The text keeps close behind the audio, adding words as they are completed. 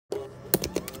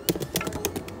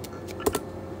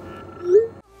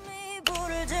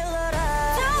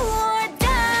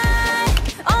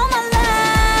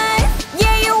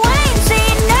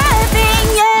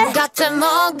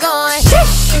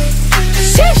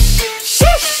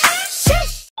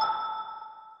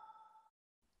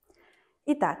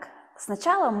Итак,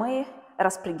 сначала мы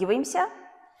распрыгиваемся,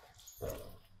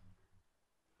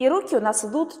 и руки у нас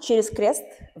идут через крест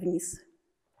вниз.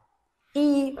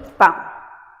 И пам!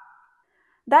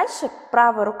 Дальше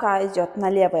правая рука идет на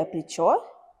левое плечо,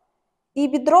 и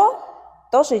бедро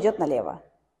тоже идет налево.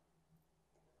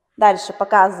 Дальше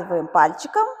показываем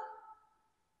пальчиком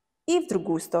и в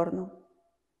другую сторону.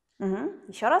 Угу.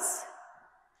 Еще раз.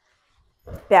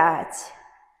 5,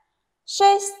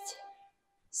 6,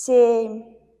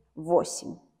 7,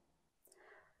 8.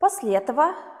 После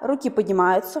этого руки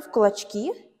поднимаются в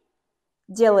кулачки.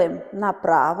 Делаем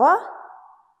направо,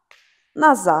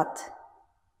 назад,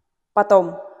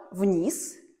 потом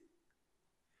вниз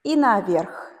и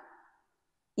наверх.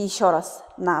 И еще раз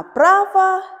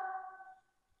направо,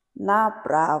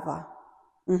 направо.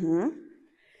 Угу.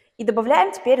 И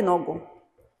добавляем теперь ногу.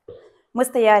 Мы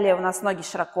стояли, у нас ноги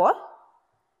широко.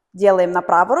 Делаем на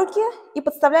правой руке и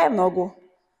подставляем ногу.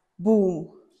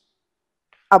 Бум.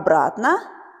 Обратно.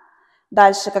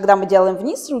 Дальше, когда мы делаем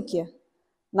вниз руки,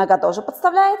 нога тоже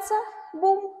подставляется.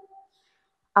 Бум.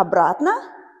 Обратно.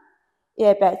 И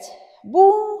опять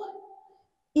бум.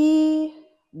 И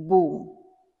бум.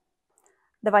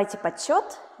 Давайте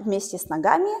подсчет вместе с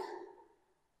ногами.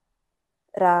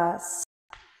 1,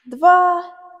 2,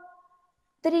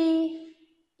 3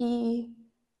 и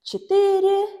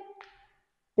 4,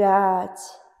 5,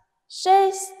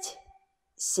 6,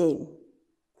 7.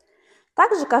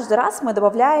 Также каждый раз мы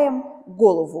добавляем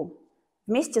голову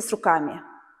вместе с руками.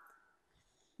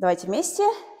 Давайте вместе.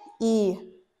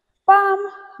 И пам,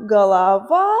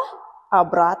 голова,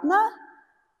 обратно,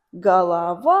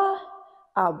 голова,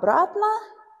 обратно,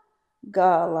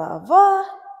 голова,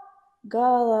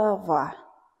 голова.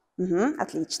 Угу,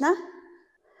 отлично.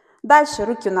 Дальше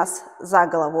руки у нас за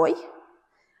головой.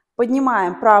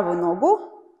 Поднимаем правую ногу,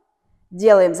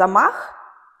 делаем замах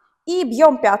и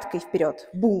бьем пяткой вперед.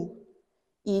 Бум.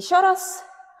 И еще раз.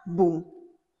 Бум.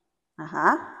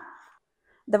 Ага.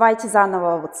 Давайте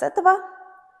заново вот с этого.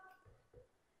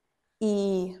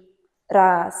 И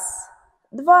 1,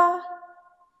 2,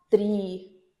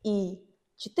 3 и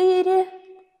 4,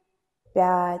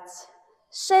 5,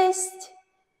 6,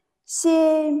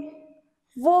 7,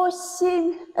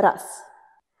 8. Раз.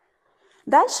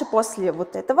 Дальше после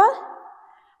вот этого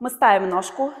мы ставим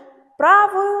ножку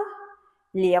правую,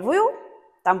 левую,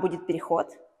 там будет переход.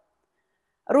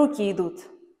 Руки идут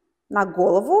на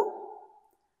голову,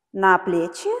 на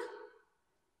плечи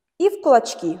и в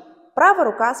кулачки. Правая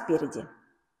рука спереди.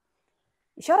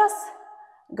 Еще раз.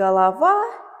 Голова,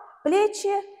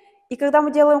 плечи. И когда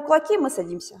мы делаем кулаки, мы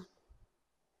садимся.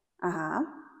 Ага.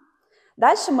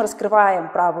 Дальше мы раскрываем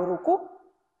правую руку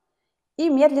и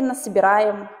медленно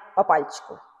собираем по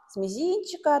пальчику. С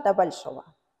мизинчика до большого.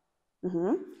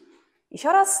 Угу.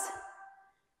 Еще раз.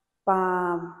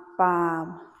 Пам,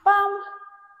 пам, пам.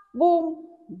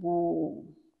 Бум,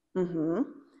 бум. Угу.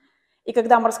 И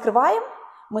когда мы раскрываем,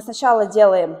 мы сначала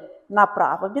делаем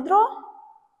направо бедро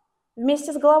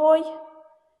вместе с головой,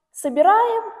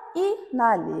 собираем и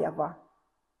налево.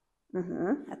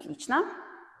 Угу. Отлично.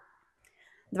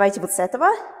 Давайте вот с этого.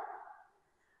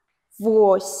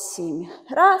 8.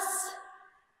 1,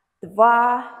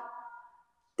 2,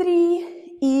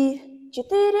 3 и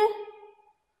 4,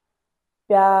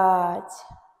 5,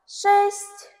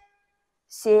 6,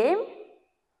 7.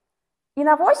 И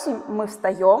на 8 мы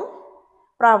встаем.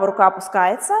 Правая рука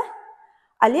опускается,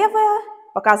 а левая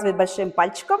показывает большим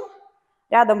пальчиком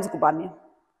рядом с губами.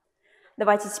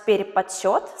 Давайте теперь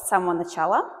подсчет с самого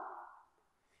начала.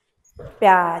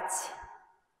 5,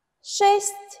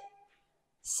 6,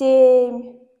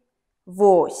 7,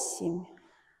 8.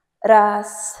 1,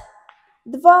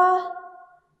 2,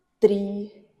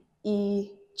 3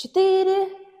 и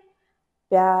 4,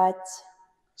 5,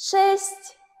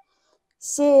 6,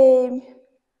 7,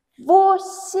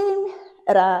 8.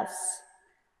 1,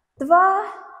 2,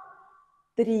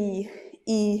 3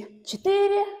 и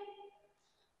 4,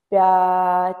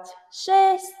 5,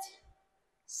 6,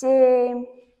 7,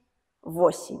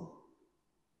 8.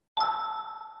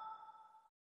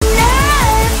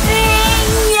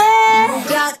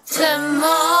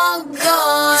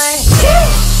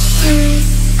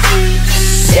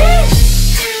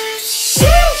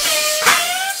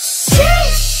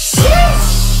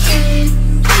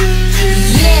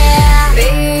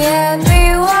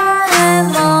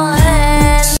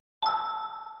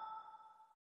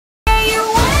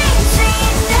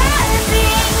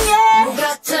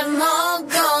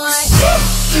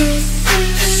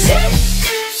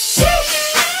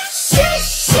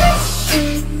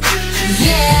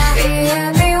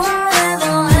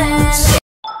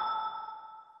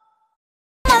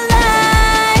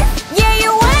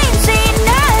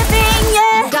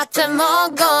 got them all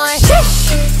going.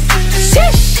 Sheesh,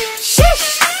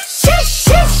 sheesh, sheesh,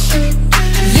 sheesh.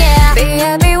 Yeah,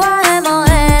 BABYMON.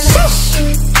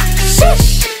 Sheesh, sheesh,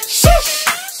 sheesh.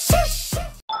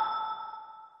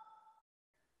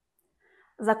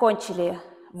 Закончили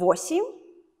 8.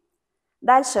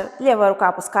 Дальше левая рука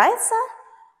опускается,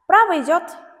 правая идет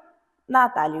на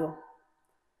талию.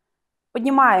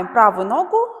 Поднимаем правую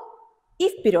ногу и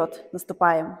вперед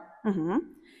наступаем. Угу.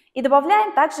 И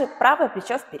добавляем также правое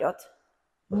плечо вперед.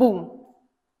 Бум.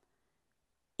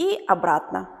 И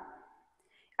обратно.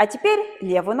 А теперь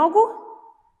левую ногу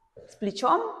с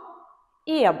плечом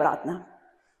и обратно.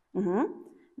 Угу.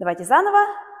 Давайте заново.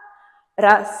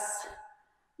 1,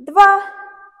 2,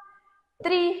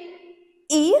 3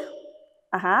 и...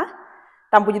 Ага.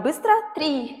 Там будет быстро.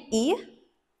 3 и...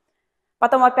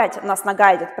 Потом опять у нас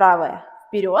нога идет правая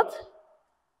вперед.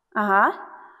 Ага.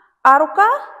 А рука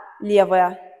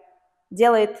левая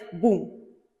делает бум.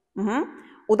 Угу.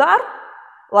 Удар,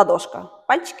 ладошка,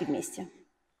 пальчики вместе.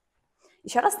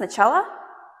 Еще раз сначала.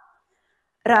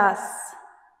 1,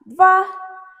 2,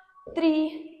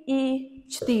 3 и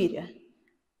 4.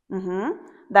 Угу.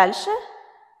 Дальше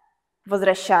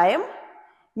возвращаем,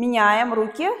 меняем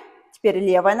руки. Теперь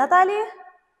левая на талии,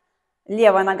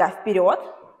 левая нога вперед.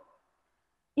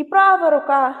 И правая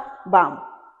рука бам.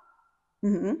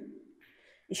 Угу.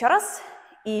 Еще раз.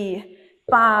 И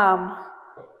пам,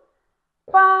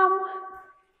 пам,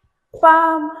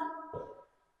 пам,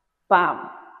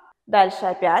 пам. Дальше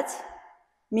опять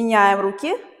меняем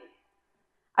руки.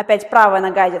 Опять правая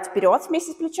нога идет вперед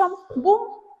вместе с плечом.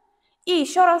 Бум. И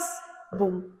еще раз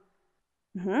бум.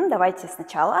 Угу. Давайте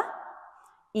сначала.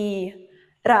 И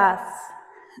 1,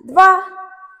 2,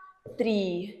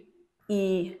 3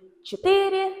 и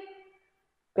 4,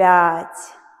 5,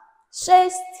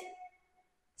 6,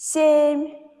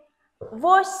 7,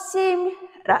 8,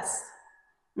 раз.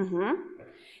 Угу.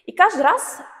 И каждый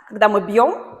раз, когда мы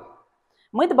бьем,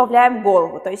 мы добавляем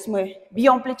голову. То есть мы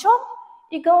бьем плечом,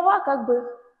 и голова как бы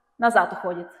назад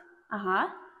уходит.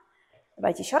 Ага.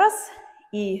 Давайте еще раз.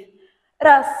 И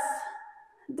 1,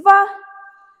 2,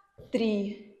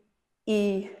 3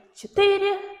 и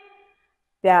 4,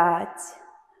 5,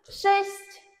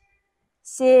 6,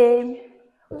 7,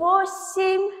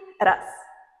 8, раз.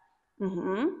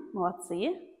 Угу,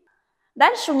 молодцы.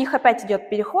 Дальше у них опять идет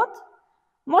переход.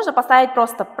 Можно поставить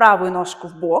просто правую ножку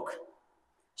в бок,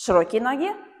 широкие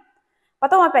ноги.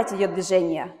 Потом опять идет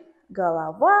движение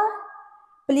голова,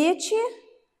 плечи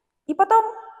и потом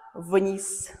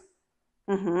вниз.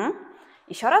 Угу.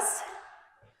 Еще раз.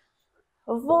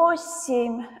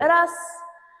 8. 1,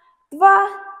 2,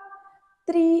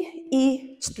 3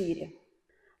 и 4.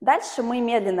 Дальше мы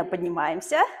медленно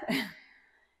поднимаемся.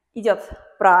 Идет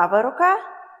правая рука,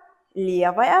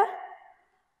 левая,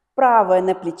 правая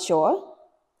на плечо,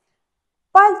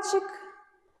 пальчик,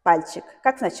 пальчик,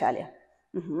 как в начале.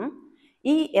 Угу.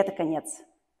 И это конец.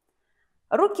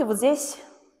 Руки вот здесь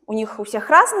у них у всех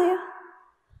разные,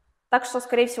 так что,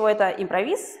 скорее всего, это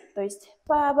импровиз, то есть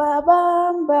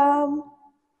ба-ба-бам-бам.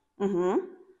 Угу.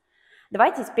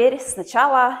 Давайте теперь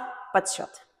сначала подсчет.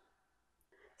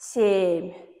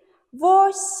 7,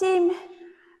 8,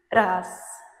 1,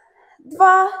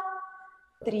 2,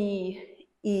 3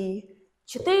 и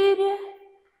 4,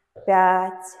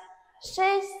 5,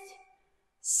 6,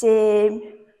 7,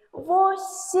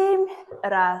 8,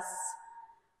 1,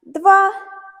 2,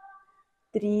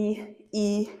 3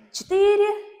 и 4,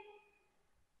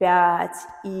 5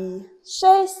 и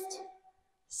 6,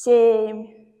 7,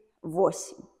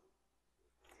 8.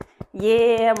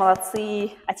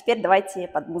 Молодцы! А теперь давайте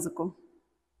под музыку.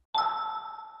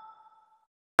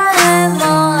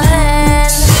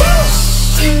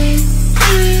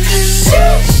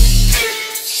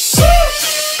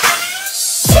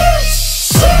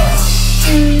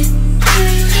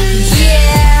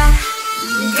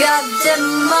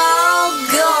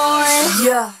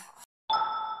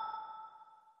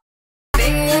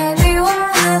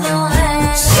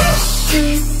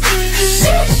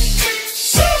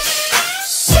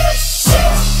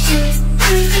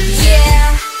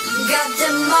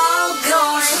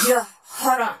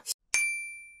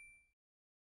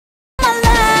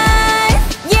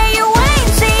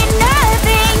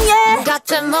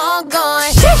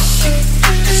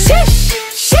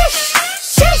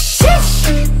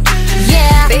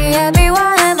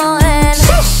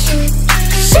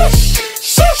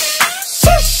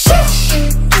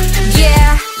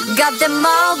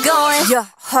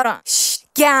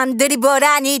 깐들이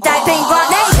보라니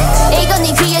달팽이관에 이건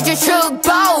네 귀에 줄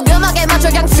축복 음악에 맞춰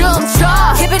그냥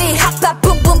춤춰